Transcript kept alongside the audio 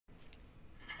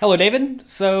Hello, David.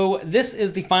 So this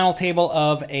is the final table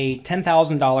of a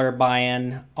 $10,000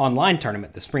 buy-in online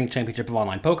tournament, the Spring Championship of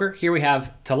Online Poker. Here we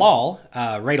have Talal,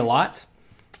 rate a lot.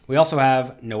 We also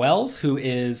have Noels, who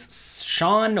is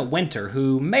Sean Winter,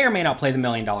 who may or may not play the $1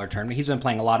 Million tournament. He's been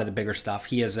playing a lot of the bigger stuff.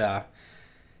 He is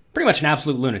pretty much an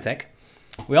absolute lunatic.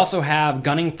 We also have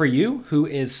Gunning for You, who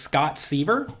is Scott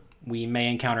Seaver. We may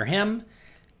encounter him.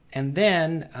 And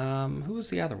then, who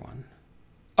was the other one?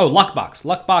 Oh, Luckbox.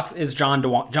 Luckbox is John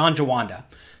Jawanda.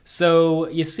 So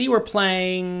you see we're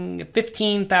playing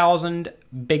 15,000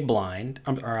 big blind,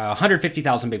 or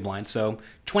 150,000 big blind. So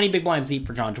 20 big blinds deep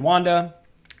for John Jawanda,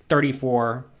 30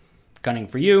 for Gunning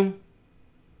for You.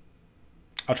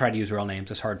 I'll try to use real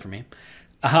names. It's hard for me.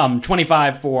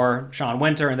 25 for Sean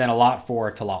Winter, and then a lot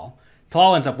for Talal.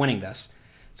 Talal ends up winning this.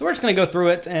 So we're just going to go through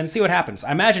it and see what happens.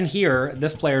 I imagine here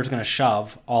this player is going to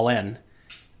shove all in.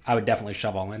 I would definitely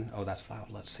shove all in. Oh, that's loud.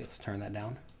 Let's see. Let's turn that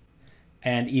down.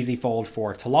 And easy fold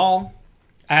for Talal.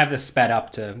 I have this sped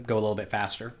up to go a little bit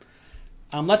faster.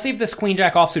 Let's see if this Queen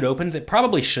Jack offsuit opens. It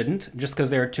probably shouldn't, just because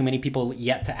there are too many people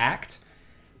yet to act.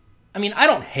 I mean, I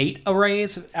don't hate a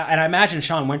raise, and I imagine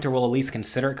Sean Winter will at least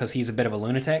consider it because he's a bit of a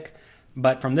lunatic.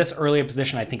 But from this early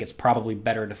position, I think it's probably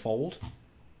better to fold.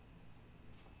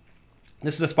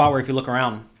 This is a spot where if you look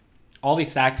around, all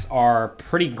these stacks are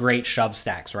pretty great shove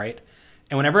stacks, right?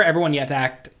 And whenever everyone yet to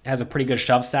act has a pretty good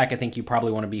shove stack, I think you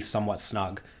probably want to be somewhat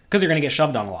snug because you're going to get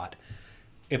shoved on a lot.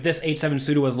 If this 8-7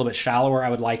 suited was a little bit shallower, I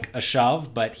would like a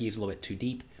shove, but he's a little bit too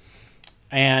deep.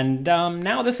 And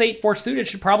now this 8-4 suited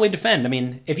should probably defend. I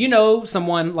mean, if you know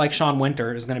someone like Sean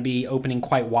Winter is going to be opening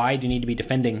quite wide, you need to be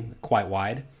defending quite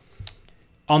wide.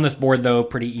 On this board, though,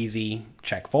 pretty easy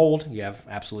check fold. You have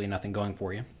absolutely nothing going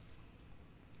for you.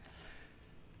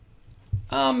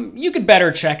 You could better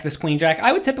check this Queen Jack.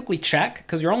 I would typically check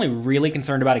because you're only really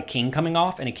concerned about a king coming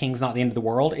off, and a king's not the end of the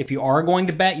world. If you are going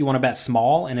to bet, you want to bet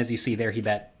small, and as you see there, he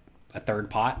bet a third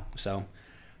pot, so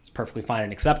it's perfectly fine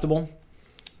and acceptable.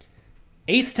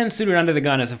 Ace-10 suited under the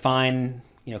gun is a fine,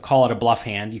 call it a bluff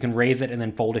hand. You can raise it and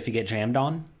then fold if you get jammed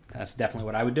on. That's definitely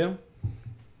what I would do.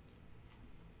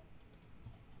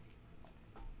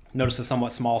 Notice the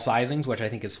somewhat small sizings, which I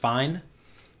think is fine.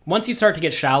 Once you start to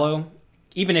get shallow,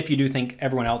 even if you do think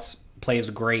everyone else plays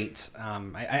great,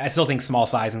 I still think small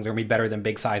sizings are going to be better than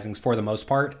big sizings for the most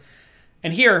part.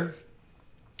 And here,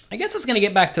 I guess it's going to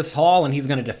get back to Talal and he's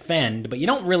going to defend, but you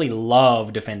don't really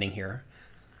love defending here.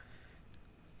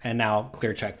 And now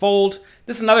clear check fold.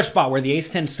 This is another spot where the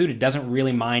ace-10 suited doesn't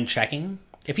really mind checking.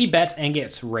 If he bets and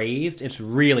gets raised, it's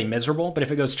really miserable. But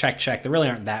if it goes check, check, there really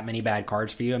aren't that many bad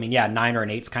cards for you. I mean, yeah, 9 or an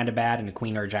 8's kind of bad, and a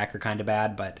queen or a jack are kind of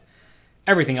bad, but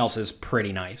everything else is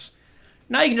pretty nice.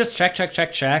 Now you can just check, check,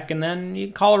 check, check, and then you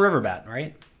can call a river bet,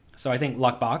 right? So I think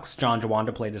Luckbox, John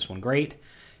Jawanda played this one great.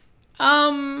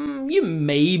 You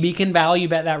maybe can value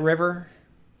bet that river.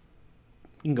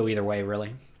 You can go either way,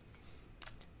 really.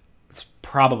 It's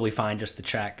probably fine just to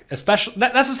check. Especially,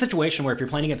 that's a situation where if you're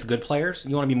playing against good players,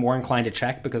 you want to be more inclined to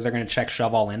check because they're going to check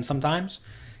shove all in sometimes,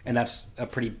 and that's a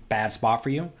pretty bad spot for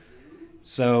you.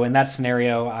 So in that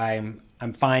scenario, I'm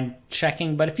fine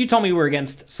checking, but if you told me we were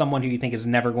against someone who you think is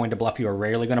never going to bluff you or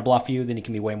rarely going to bluff you, then you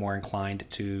can be way more inclined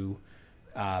to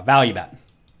value bet.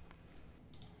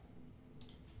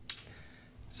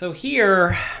 So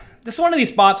here, this is one of these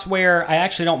spots where I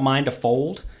actually don't mind a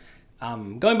fold.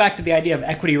 Going back to the idea of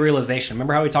equity realization,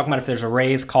 remember how we talked about if there's a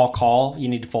raise, call, you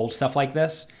need to fold stuff like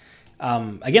this?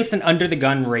 Against an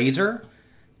under-the-gun raiser,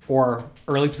 or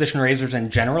early position raisers in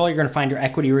general, you're going to find your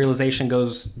equity realization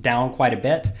goes down quite a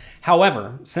bit.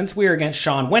 However, since we are against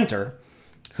Sean Winter,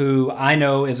 who I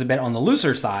know is a bit on the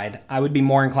looser side, I would be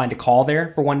more inclined to call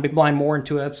there for 1 big blind more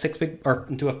into a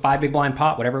 5 big blind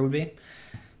pot, whatever it would be.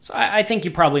 So I think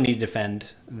you probably need to defend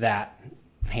that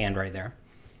hand right there.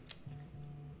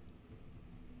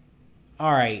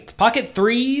 All right, pocket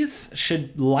threes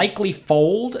should likely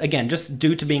fold, again, just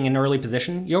due to being in early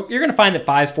position. You're going to find that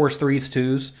 5s, 4s, 3s,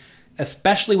 2s,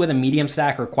 especially with a medium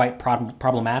stack, are quite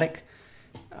problematic.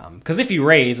 Because if you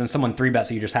raise and someone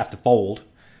 3-bets, you just have to fold.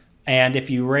 And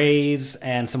if you raise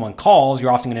and someone calls,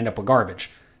 you're often going to end up with garbage.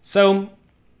 So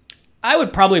I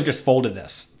would probably have just folded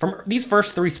this. From these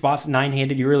first 3 spots,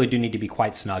 9-handed, you really do need to be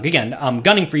quite snug. Again,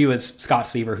 Gunning for You is Scott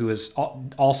Seaver, who is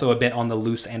also a bit on the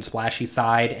loose and splashy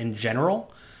side in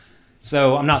general.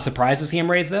 So I'm not surprised to see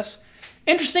him raise this.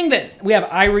 Interesting that we have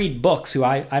I Read Books, who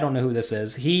I don't know who this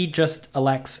is. He just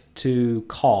elects to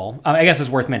call. I guess it's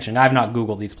worth mentioning. I have not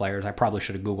Googled these players. I probably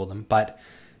should have Googled them, but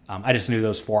I just knew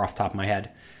those 4 off the top of my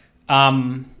head.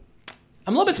 I'm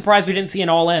a little bit surprised we didn't see an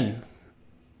all-in.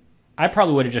 I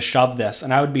probably would have just shoved this,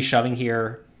 and I would be shoving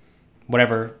here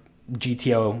whatever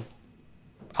GTO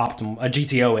optimal a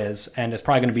GTO is, and it's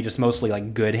probably going to be just mostly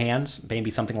like good hands, maybe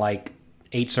something like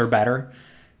 8s or better,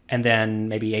 and then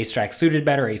maybe ace jack suited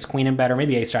better, ace queen and better,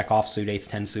 maybe ace jack offsuit, ace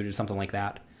 10 suited, something like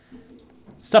that.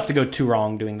 Stuff to go too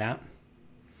wrong doing that.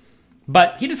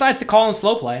 But he decides to call in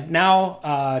slow play. Now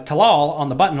Talal on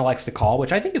the button likes to call,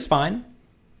 which I think is fine.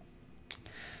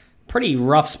 Pretty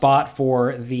rough spot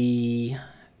for the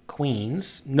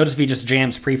queens. Notice if he just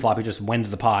jams pre-flop, he just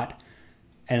wins the pot.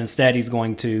 And instead he's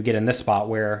going to get in this spot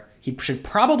where he should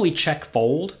probably check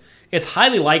fold. It's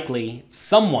highly likely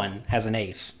someone has an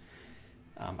ace.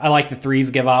 I like the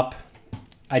 3s give up.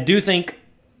 I do think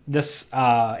this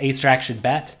ace jack should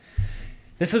bet.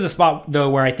 This is a spot, though,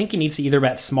 where I think he needs to either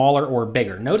bet smaller or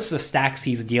bigger. Notice the stacks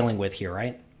he's dealing with here,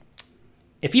 right?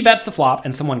 If he bets the flop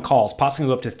and someone calls, pot's going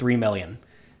to go up to 3 million.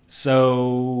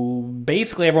 So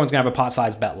basically everyone's going to have a pot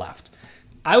size bet left.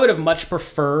 I would have much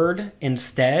preferred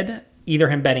instead either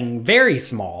him betting very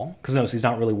small, because notice he's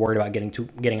not really worried about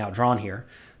getting outdrawn here,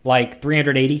 like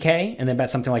 380K, and then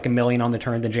bet something like $1 million on the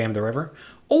turn, then jam the river,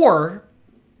 or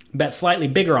bet slightly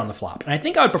bigger on the flop. And I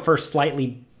think I would prefer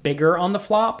slightly bigger on the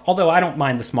flop, although I don't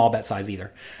mind the small bet size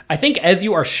either. I think as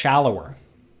you are shallower,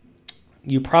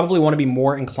 you probably want to be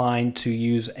more inclined to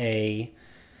use a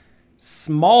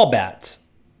small bet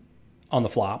on the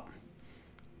flop.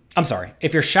 I'm sorry.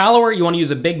 If you're shallower, you want to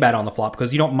use a big bet on the flop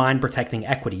because you don't mind protecting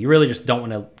equity. You really just don't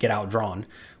want to get outdrawn.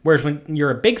 Whereas when you're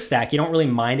a big stack, you don't really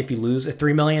mind if you lose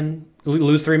 3 million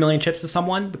chips to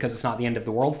someone because it's not the end of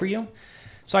the world for you.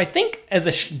 So I think as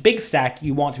a big stack,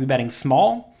 you want to be betting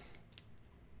small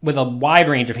with a wide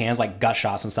range of hands like gut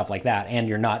shots and stuff like that, and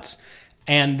your nuts.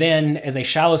 And then as a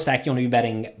shallow stack, you want to be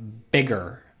betting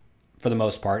bigger for the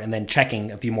most part, and then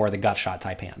checking a few more of the gut shot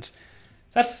type hands.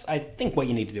 So that's, I think, what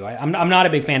you need to do. I'm not a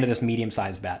big fan of this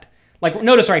medium-sized bet. Like,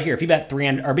 notice right here, if you bet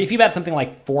 300, or if you bet something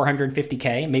like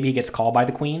 450K, maybe he gets called by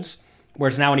the queens.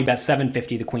 Whereas now when he bets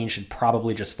 750, the queen should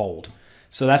probably just fold.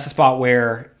 So that's the spot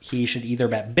where he should either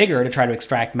bet bigger to try to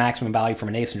extract maximum value from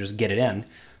an ace and just get it in,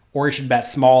 or he should bet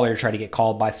smaller to try to get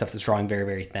called by stuff that's drawing very,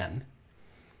 very thin.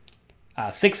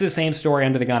 6s, same story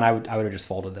under the gun. I would have just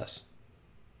folded this.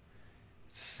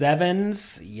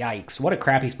 7s, yikes. What a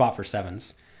crappy spot for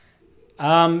 7s.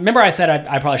 Remember I said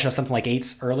I probably should have something like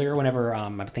 8s earlier whenever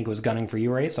I think it was gunning for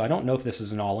you, right? So I don't know if this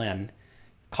is an all-in.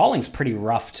 Calling's pretty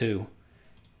rough too.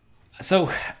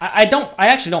 So I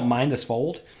actually don't mind this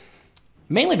fold,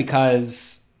 mainly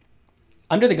because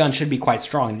under the gun should be quite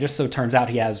strong. It just so turns out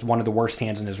he has one of the worst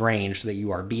hands in his range that you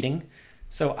are beating.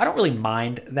 So I don't really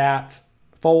mind that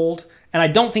fold. And I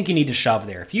don't think you need to shove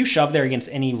there. If you shove there against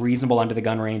any reasonable under the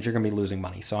gun range, you're going to be losing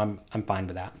money. So I'm fine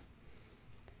with that.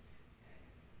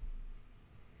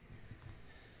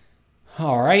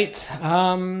 All right.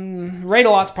 Raid a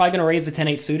lot's probably going to raise the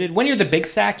 10-8 suited. When you're the big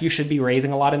stack, you should be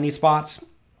raising a lot in these spots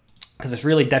because it's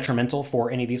really detrimental for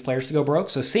any of these players to go broke.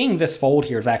 So seeing this fold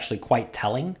here is actually quite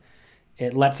telling.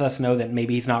 It lets us know that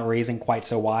maybe he's not raising quite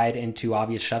so wide into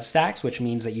obvious shove stacks, which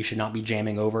means that you should not be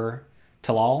jamming over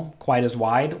Talal quite as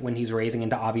wide when he's raising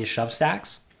into obvious shove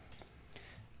stacks.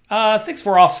 6-4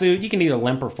 offsuit, you can either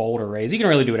limp or fold or raise. You can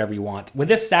really do whatever you want. With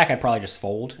this stack, I'd probably just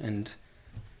fold, and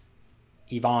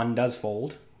Ivan does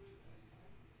fold.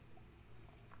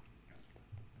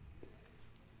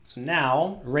 So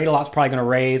now, Raid a lot's probably going to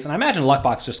raise, and I imagine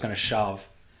Luckbox just going to shove.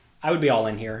 I would be all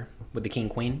in here with the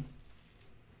king-queen.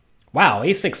 Wow,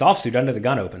 ace-6 offsuit under the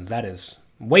gun opens. That is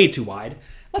way too wide.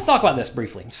 Let's talk about this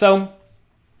briefly. So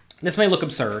this may look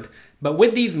absurd, but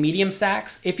with these medium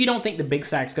stacks, if you don't think the big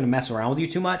stack's going to mess around with you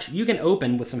too much, you can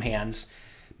open with some hands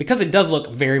because it does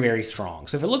look very, very strong.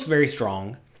 So if it looks very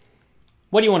strong,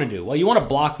 what do you want to do? Well, you want to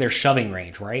block their shoving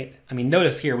range, right? I mean,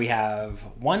 notice here we have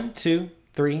 1, 2,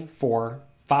 3, 4,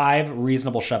 5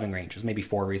 reasonable shoving ranges, maybe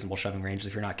 4 reasonable shoving ranges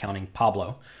if you're not counting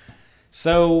Pablo.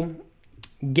 So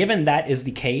given that is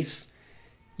the case,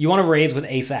 you want to raise with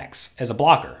ace-x as a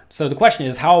blocker. So the question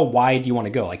is, how wide do you want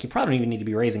to go? Like, you probably don't even need to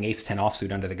be raising ace-10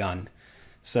 offsuit under the gun.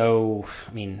 So,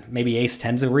 I mean, maybe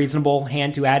ace-10 is a reasonable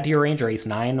hand to add to your range, or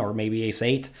ace-9, or maybe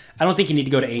ace-8. I don't think you need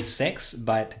to go to ace-6,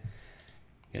 but,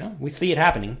 you know, we see it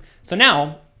happening. So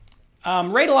now,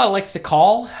 Raid a lot likes to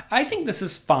call. I think this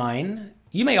is fine.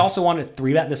 You may also want to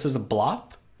 3-bet this as a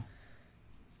bluff.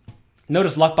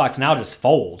 Notice Luckbox now just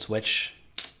folds, which,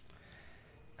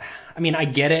 I mean, I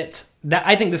get it.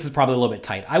 I think this is probably a little bit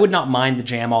tight. I would not mind the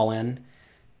jam all in.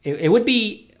 It would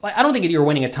be, like, I don't think you're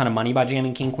winning a ton of money by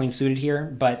jamming king-queen suited here,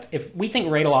 but if we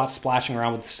think Raid a lot splashing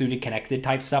around with suited connected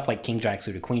type stuff, like king-jack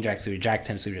suited, queen-jack suited,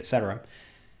 jack-10 suited, etc.,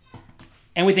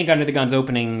 and we think under the gun's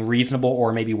opening reasonable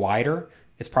or maybe wider,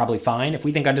 it's probably fine. If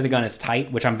we think under the gun is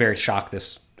tight, which I'm very shocked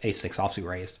this ace-6 offsuit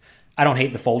raised, I don't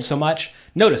hate the fold so much.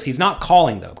 Notice he's not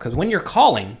calling, though, because when you're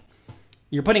calling,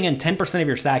 you're putting in 10% of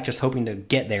your stack just hoping to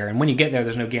get there. And when you get there,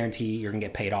 there's no guarantee you're going to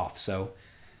get paid off. So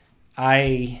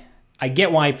I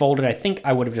get why he folded. I think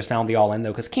I would have just found the all-in, though,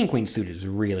 because king-queen suited is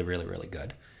really, really, really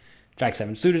good.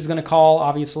 Jack-7 suited is going to call,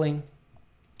 obviously.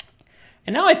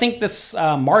 And now I think this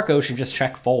Marco should just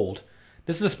check fold.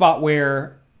 This is a spot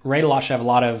where Ray-a-Lot should have a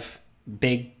lot of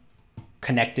big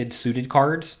connected suited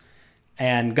cards,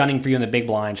 and gunning for you in the big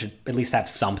blind should at least have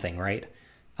something, right?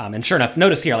 And sure enough,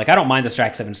 notice here, like I don't mind this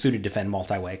Jack-7 suited defend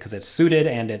multi-way because it's suited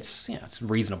and it's, you know, it's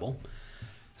reasonable.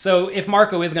 So if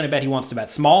Marco is going to bet, he wants to bet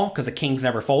small because a king's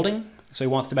never folding. So he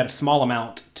wants to bet a small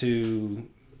amount to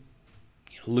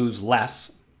lose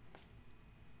less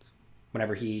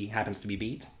whenever he happens to be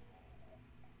beat.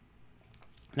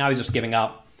 Now he's just giving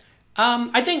up.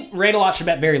 I think Ray-a-Lot should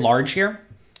bet very large here.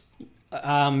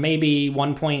 Maybe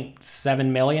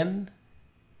 1.7 million.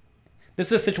 This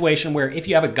is a situation where if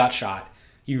you have a gut shot,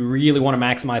 you really want to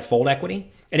maximize fold equity.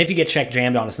 And if you get check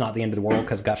jammed on, it's not the end of the world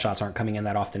because gut shots aren't coming in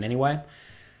that often anyway.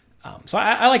 So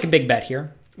I like a big bet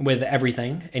here with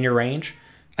everything in your range.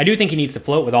 I do think he needs to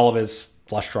float with all of his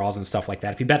flush draws and stuff like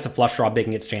that. If he bets a flush draw big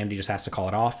and gets jammed, he just has to call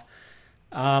it off.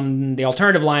 The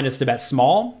alternative line is to bet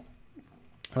small,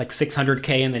 like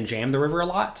 600K, and then jam the river a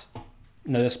lot.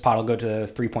 Notice pot will go to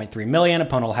 3.3 million.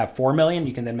 Opponent will have 4 million.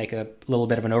 You can then make a little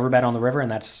bit of an overbet on the river,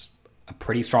 and that's a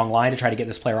pretty strong line to try to get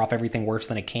this player off everything worse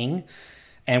than a king.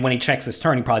 And when he checks this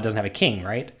turn, he probably doesn't have a king,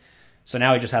 right? So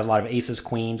now he just has a lot of aces,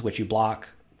 queens, which you block,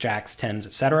 jacks, tens,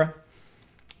 etc.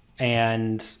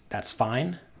 And that's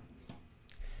fine. I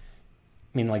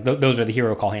mean, like, those are the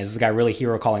hero call hands. Is this guy really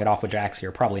hero calling it off with jacks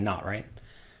here? Probably not, right?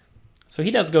 So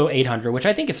he does go 800, which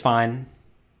I think is fine.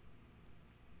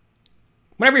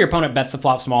 Whenever your opponent bets the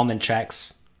flop small and then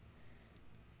checks,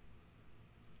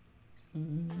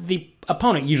 the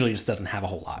opponent usually just doesn't have a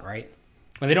whole lot, right?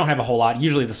 When they don't have a whole lot,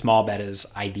 usually the small bet is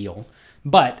ideal.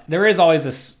 But there is always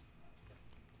this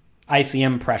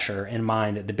ICM pressure in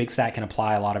mind that the big stack can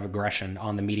apply a lot of aggression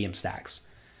on the medium stacks.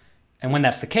 And when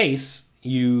that's the case,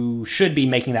 you should be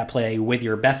making that play with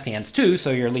your best hands too, so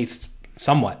you're at least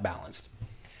somewhat balanced.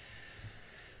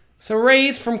 So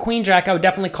raise from Queen Jack, I would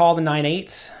definitely call the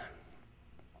 9-8.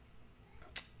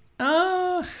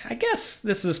 I guess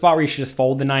this is a spot where you should just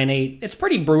fold the 9-8. It's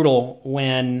pretty brutal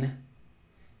when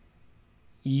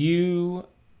you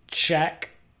check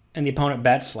and the opponent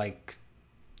bets like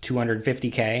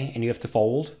 250K and you have to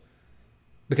fold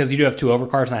because you do have two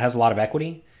overcards and that has a lot of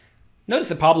equity. Notice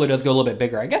that Pablo does go a little bit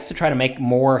bigger, I guess, to try to make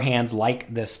more hands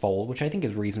like this fold, which I think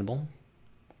is reasonable.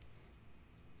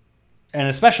 And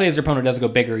especially as your opponent does go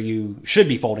bigger, you should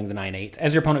be folding the 9-8.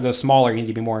 As your opponent goes smaller, you need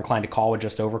to be more inclined to call with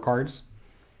just overcards.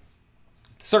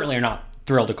 Certainly are not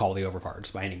thrilled to call the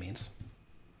overcards by any means.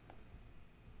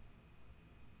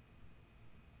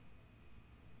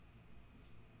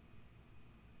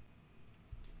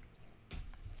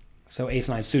 So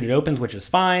ace-9 suited opens, which is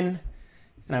fine.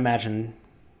 And I imagine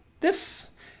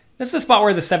this is a spot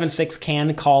where the 7-6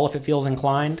 can call if it feels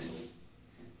inclined.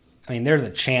 I mean, there's a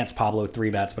chance Pablo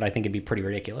 3-bets, but I think it'd be pretty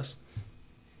ridiculous.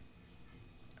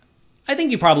 I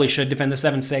think you probably should defend the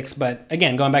 7-6, but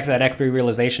again, going back to that equity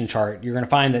realization chart, you're going to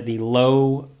find that the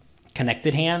low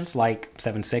connected hands, like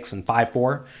 7-6 and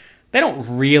 5-4, they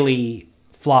don't really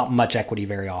flop much equity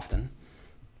very often.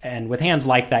 And with hands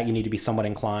like that, you need to be somewhat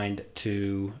inclined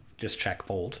to just check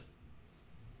fold.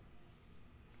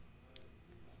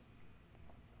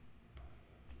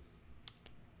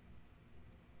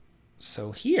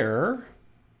 So here,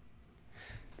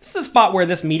 this is a spot where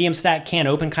this medium stack can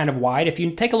open kind of wide. If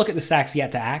you take a look at the stacks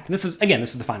yet to act, this is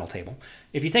the final table.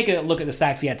 If you take a look at the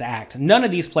stacks yet to act, none of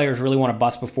these players really want to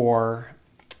bust before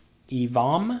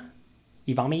Ivamiya.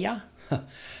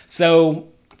 So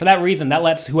for that reason, that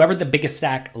lets whoever the biggest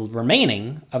stack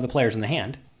remaining of the players in the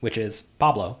hand, which is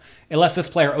Pablo, it lets this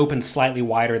player open slightly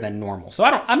wider than normal. So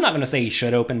I'm not going to say he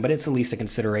should open, but it's at least a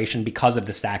consideration because of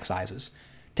the stack sizes.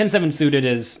 10-7 suited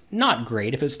is not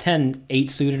great. If it was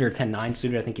 10-8 suited or 10-9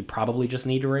 suited, I think you probably just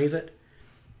need to raise it.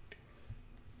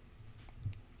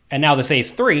 And now this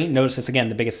ace-3, notice it's again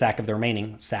the biggest stack of the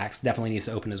remaining stacks, definitely needs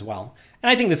to open as well. And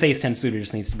I think this ace-10 suited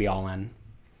just needs to be all in.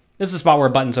 This is a spot where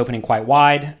button's opening quite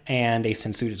wide, and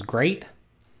ace-10 suited is great.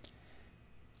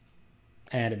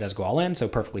 And it does go all in, so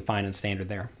perfectly fine and standard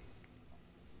there.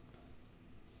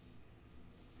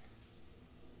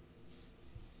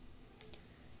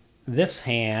 This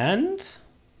hand,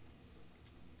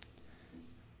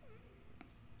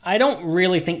 I don't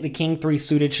really think the king 3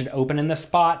 suited should open in this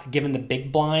spot, given the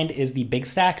big blind is the big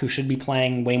stack, who should be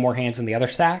playing way more hands than the other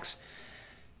stacks.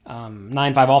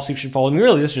 9-5 offsuit should fold. I mean,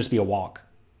 really, this should just be a walk.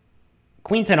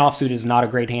 Queen 10 offsuit is not a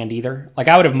great hand either. Like,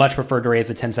 I would have much preferred to raise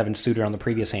the 10-7 suited on the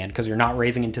previous hand because you're not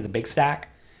raising into the big stack.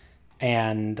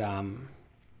 And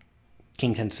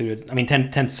King 10 suited, I mean,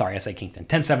 10, sorry, I say King 10.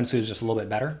 10-7 suited is just a little bit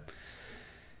better.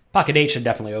 Pocket 8 should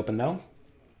definitely open, though.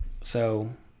 So,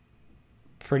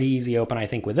 pretty easy open, I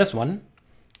think, with this one.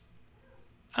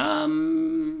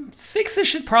 Sixes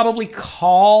should probably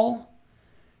call.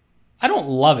 I don't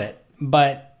love it,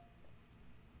 but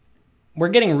we're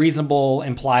getting reasonable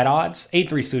implied odds.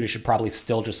 8-3 suited should probably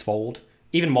still just fold.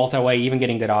 Even multi-way, even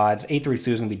getting good odds, 8-3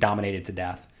 suited is going to be dominated to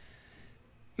death.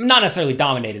 Not necessarily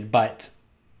dominated, but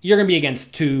you're going to be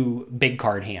against two big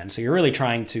card hands. So you're really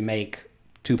trying to make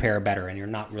two pair better, and you're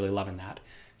not really loving that,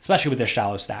 especially with this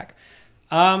shallow stack.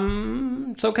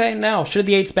 It's okay now. Should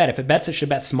the 8s bet? If it bets, it should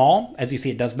bet small. As you see,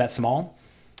 it does bet small.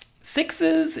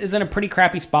 Sixes is in a pretty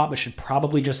crappy spot, but should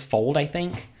probably just fold, I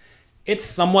think. It's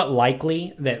somewhat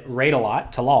likely that Rate a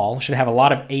Lot, Talal, should have a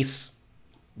lot of ace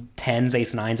 10s,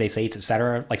 ace 9s, ace 8s,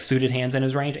 etc., like suited hands in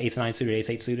his range, ace 9 suited, ace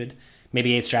 8 suited,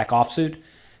 maybe ace jack offsuit.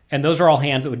 And those are all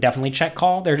hands that would definitely check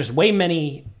call. They're just way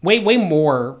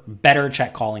more better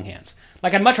check calling hands.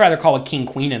 Like, I'd much rather call a king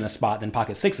queen in a spot than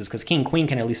pocket sixes, because king queen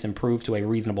can at least improve to a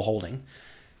reasonable holding,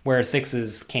 whereas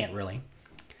sixes can't really.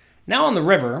 Now on the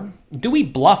river, do we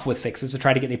bluff with sixes to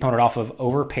try to get the opponent off of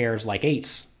over pairs like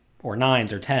 8s or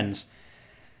 9s or 10s?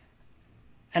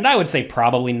 And I would say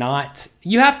probably not.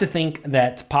 You have to think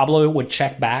that Pablo would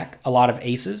check back a lot of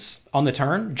aces on the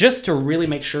turn just to really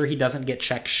make sure he doesn't get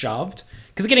check shoved,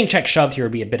 because getting check shoved here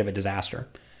would be a bit of a disaster.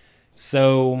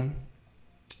 So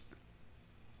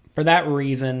for that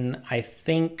reason, I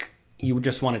think you would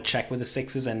just want to check with the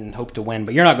sixes and hope to win,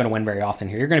 but you're not going to win very often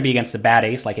here. You're going to be against a bad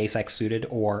ace like ace X suited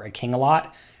or a king a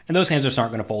lot, and those hands just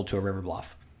aren't going to fold to a river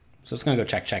bluff. So it's going to go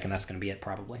check, check, and that's going to be it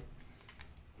probably.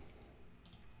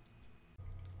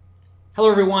 Hello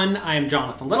everyone, I am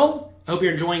Jonathan Little. I hope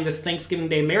you're enjoying this Thanksgiving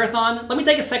Day marathon. Let me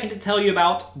take a second to tell you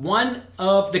about one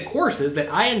of the courses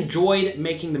that I enjoyed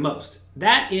making the most.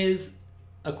 That is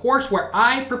a course where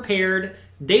I prepared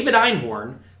David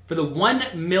Einhorn for the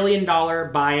 $1 million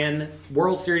buy-in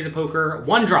World Series of Poker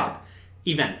one-drop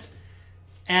event.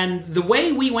 And the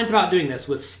way we went about doing this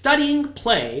was studying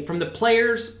play from the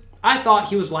players I thought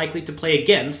he was likely to play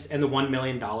against in the $1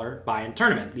 million buy-in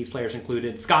tournament. These players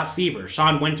included Scott Seaver,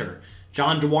 Sean Winter,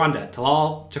 John Dewanda,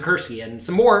 Talal Chikursky, and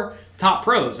some more top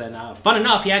pros. And fun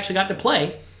enough, he actually got to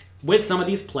play with some of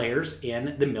these players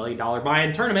in the $1 million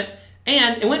buy-in tournament,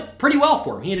 and it went pretty well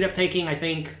for him. He ended up taking, I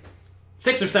think,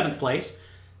 6th or 7th place.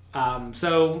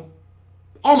 So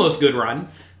almost good run,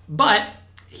 but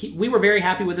we were very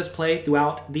happy with this play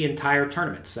throughout the entire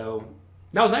tournament. So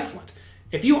that was excellent.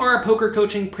 If you are a Poker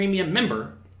Coaching Premium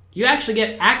member, you actually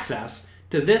get access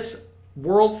to this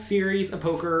World Series of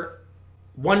Poker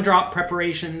one-drop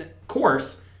preparation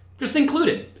course just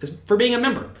included for being a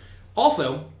member.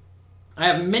 Also, I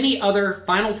have many other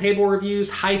final table reviews,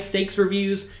 high stakes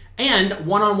reviews, and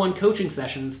one-on-one coaching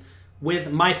sessions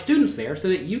with my students there so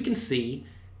that you can see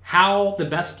how the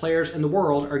best players in the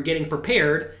world are getting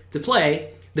prepared to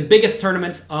play the biggest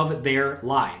tournaments of their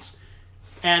lives.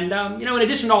 And, in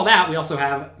addition to all that, we also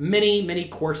have many, many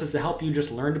courses to help you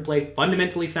just learn to play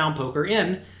fundamentally sound poker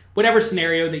in whatever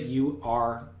scenario that you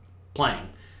are playing.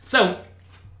 So,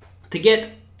 to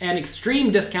get an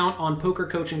extreme discount on Poker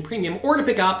Coaching Premium or to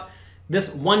pick up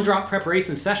this one-drop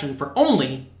preparation session for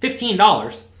only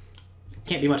 $15,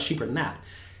 can't be much cheaper than that,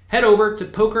 head over to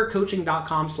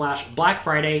pokercoaching.com/Black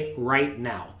Friday right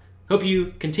now. Hope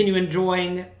you continue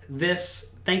enjoying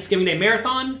this Thanksgiving Day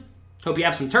marathon. Hope you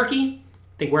have some turkey.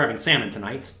 I think we're having salmon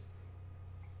tonight.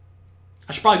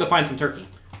 I should probably go find some turkey.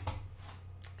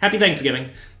 Happy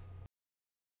Thanksgiving.